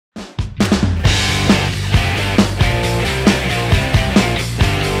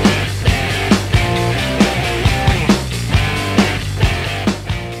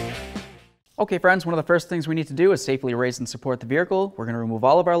Okay friends, one of the first things we need to do is safely raise and support the vehicle. We're going to remove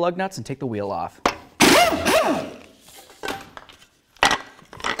all of our lug nuts and take the wheel off.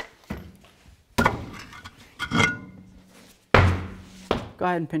 Go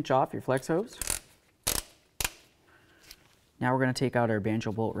ahead and pinch off your flex hose. Now we're going to take out our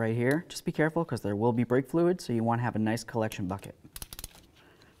banjo bolt right here. Just be careful because there will be brake fluid, so you want to have a nice collection bucket.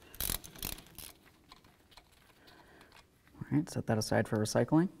 All right, set that aside for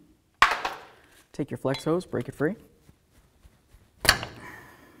recycling. Take your flex hose, break it free.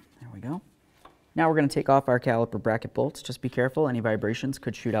 There we go. Now we're going to take off our caliper bracket bolts. Just be careful, any vibrations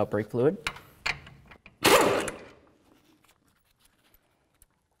could shoot out brake fluid.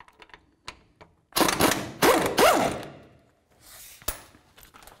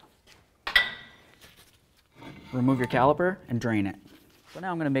 Remove your caliper and drain it. So now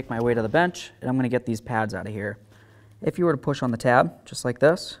I'm going to make my way to the bench and I'm going to get these pads out of here. If you were to push on the tab, just like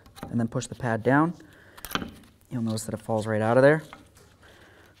this, and then push the pad down, you'll notice that it falls right out of there.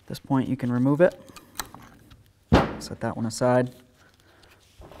 At this point you can remove it. Set that one aside.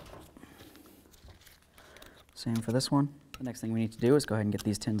 Same for this one. The next thing we need to do is go ahead and get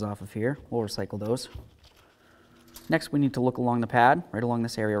these tins off of here. We'll recycle those. Next, we need to look along the pad, right along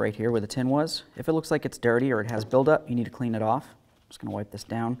this area right here where the tin was. If it looks like it's dirty or it has buildup, you need to clean it off. I'm just going to wipe this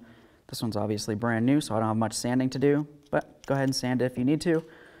down. This one's obviously brand new, so I don't have much sanding to do, but go ahead and sand it if you need to.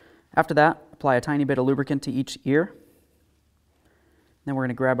 After that, apply a tiny bit of lubricant to each ear. Then we're going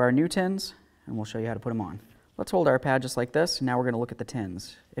to grab our new tins, and we'll show you how to put them on. Let's hold our pad just like this, and now we're going to look at the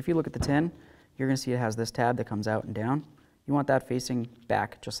tins. If you look at the tin, you're going to see it has this tab that comes out and down. You want that facing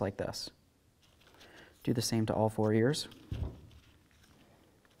back just like this. Do the same to all 4 ears. Make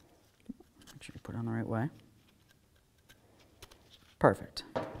sure you put it on the right way. Perfect.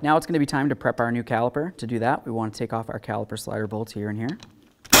 Now it's going to be time to prep our new caliper. To do that, we want to take off our caliper slider bolts here and here.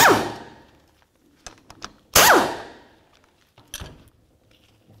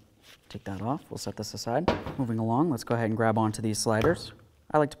 Take that off. We'll set this aside. Moving along, let's go ahead and grab onto these sliders.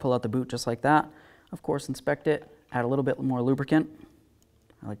 I like to pull out the boot just like that. Of course, inspect it. Add a little bit more lubricant.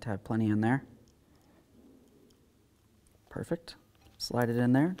 I like to have plenty in there. Perfect. Slide it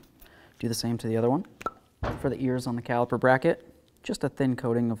in there. Do the same to the other one. For the ears on the caliper bracket, just a thin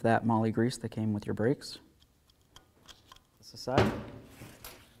coating of that moly grease that came with your brakes. This aside.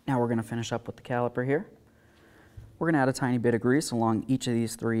 Now we're going to finish up with the caliper here. We're going to add a tiny bit of grease along each of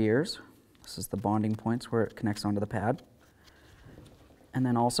these 3 ears. This is the bonding points where it connects onto the pad. And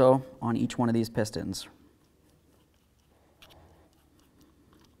then also on each one of these pistons.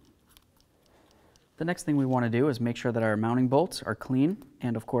 The next thing we want to do is make sure that our mounting bolts are clean,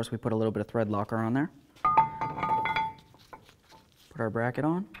 and of course we put a little bit of thread locker on there. Put our bracket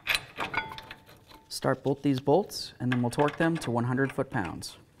on. Start both these bolts, and then we'll torque them to 100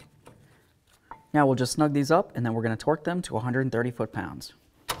 foot-pounds. Now we'll just snug these up, and then we're going to torque them to 130 foot-pounds.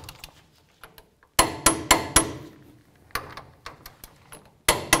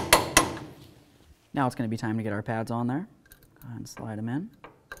 Now it's going to be time to get our pads on there. Go ahead and slide them in.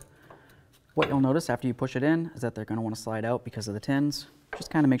 What you'll notice after you push it in is that they're going to want to slide out because of the tins. Just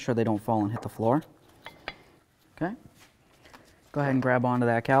kind of make sure they don't fall and hit the floor. Okay. Go ahead and grab onto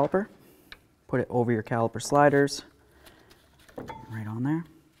that caliper. Put it over your caliper sliders. Right on there.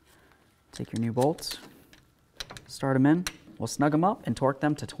 Take your new bolts. Start them in. We'll snug them up and torque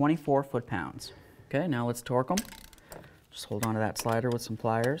them to 24 foot-pounds. Okay, now let's torque them. Just hold onto that slider with some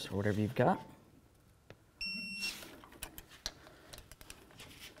pliers or whatever you've got.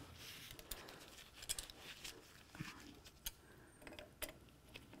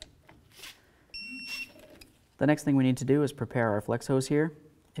 The next thing we need to do is prepare our flex hose here.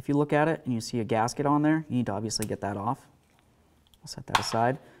 If you look at it and you see a gasket on there, you need to obviously get that off. We'll set that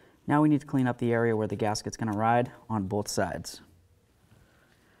aside. Now we need to clean up the area where the gasket's going to ride on both sides.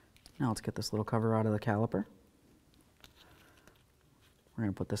 Now let's get this little cover out of the caliper. We're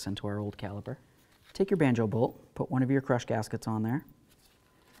going to put this into our old caliper. Take your banjo bolt, put one of your crush gaskets on there.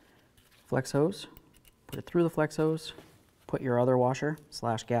 Flex hose, put it through the flex hose, put your other washer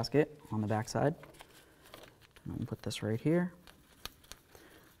 / gasket on the back side. And put this right here.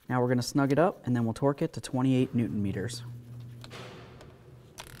 Now we're going to snug it up and then we'll torque it to 28 Newton meters.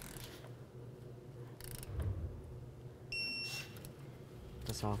 Put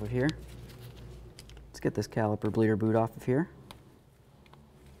this off of here. Let's get this caliper bleeder boot off of here.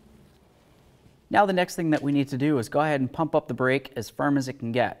 Now the next thing that we need to do is go ahead and pump up the brake as firm as it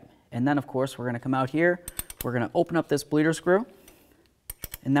can get. And then of course we're going to come out here, we're going to open up this bleeder screw,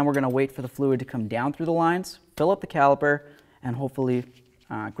 and then we're going to wait for the fluid to come down through the lines, fill up the caliper, and hopefully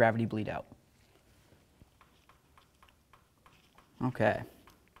gravity bleed out. Okay.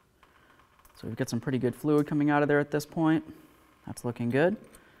 So we've got some pretty good fluid coming out of there at this point. That's looking good.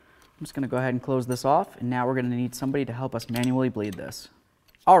 I'm just going to go ahead and close this off, and now we're going to need somebody to help us manually bleed this.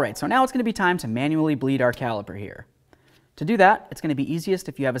 All right, so now it's going to be time to manually bleed our caliper here. To do that, it's going to be easiest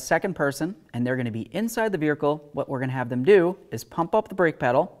if you have a second person and they're going to be inside the vehicle. What we're going to have them do is pump up the brake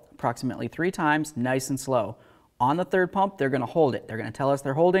pedal approximately 3 times, nice and slow. On the third pump, they're going to hold it. They're going to tell us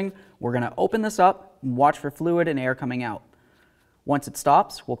they're holding. We're going to open this up and watch for fluid and air coming out. Once it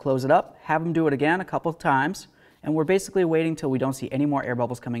stops, we'll close it up, have them do it again a couple of times, and we're basically waiting till we don't see any more air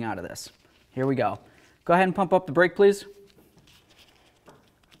bubbles coming out of this. Here we go. Go ahead and pump up the brake, please.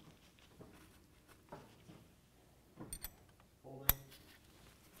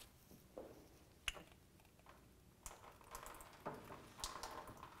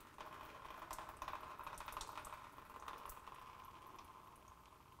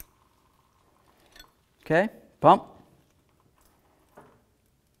 Okay, pump.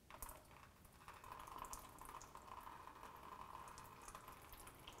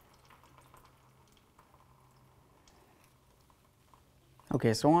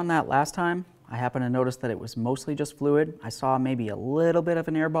 Okay, so on that last time, I happened to notice that it was mostly just fluid. I saw maybe a little bit of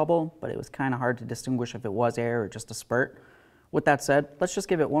an air bubble, but it was kind of hard to distinguish if it was air or just a spurt. With that said, let's just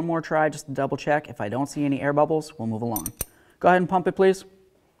give it one more try just to double check. If I don't see any air bubbles, we'll move along. Go ahead and pump it, please.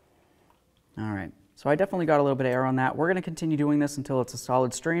 All right, so I definitely got a little bit of air on that. We're going to continue doing this until it's a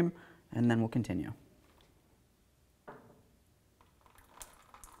solid stream, and then we'll continue.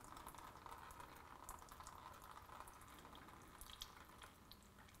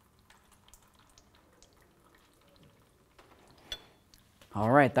 All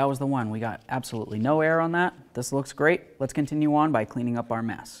right, that was the one. We got absolutely no air on that. This looks great. Let's continue on by cleaning up our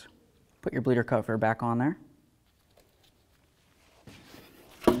mess. Put your bleeder cover back on there.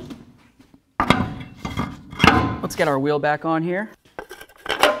 Let's get our wheel back on here.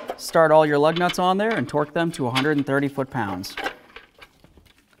 Start all your lug nuts on there and torque them to 130 foot-pounds.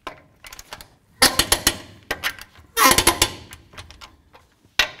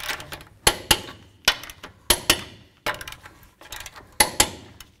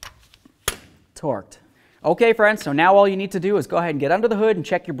 Torqued. Okay friends, so now all you need to do is go ahead and get under the hood and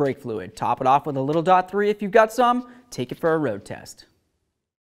check your brake fluid. Top it off with a little .3 if you've got some. Take it for a road test.